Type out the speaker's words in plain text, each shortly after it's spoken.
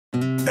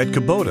At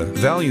Kubota,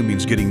 value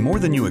means getting more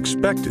than you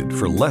expected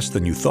for less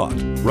than you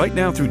thought. Right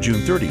now through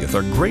June 30th,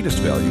 our greatest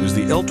value is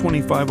the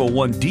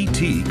L2501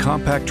 DT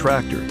compact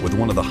tractor with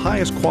one of the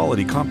highest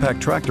quality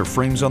compact tractor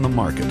frames on the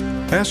market.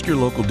 Ask your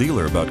local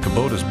dealer about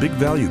Kubota's big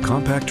value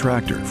compact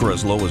tractor for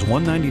as low as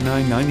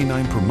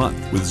 $199.99 per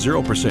month with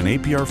 0%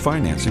 APR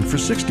financing for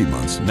 60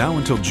 months, now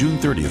until June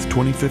 30th,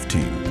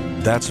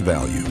 2015. That's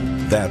value.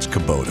 That's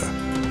Kubota.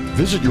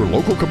 Visit your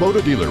local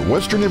Kubota dealer,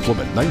 Western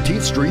Implement,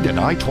 19th Street and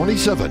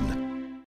I-27.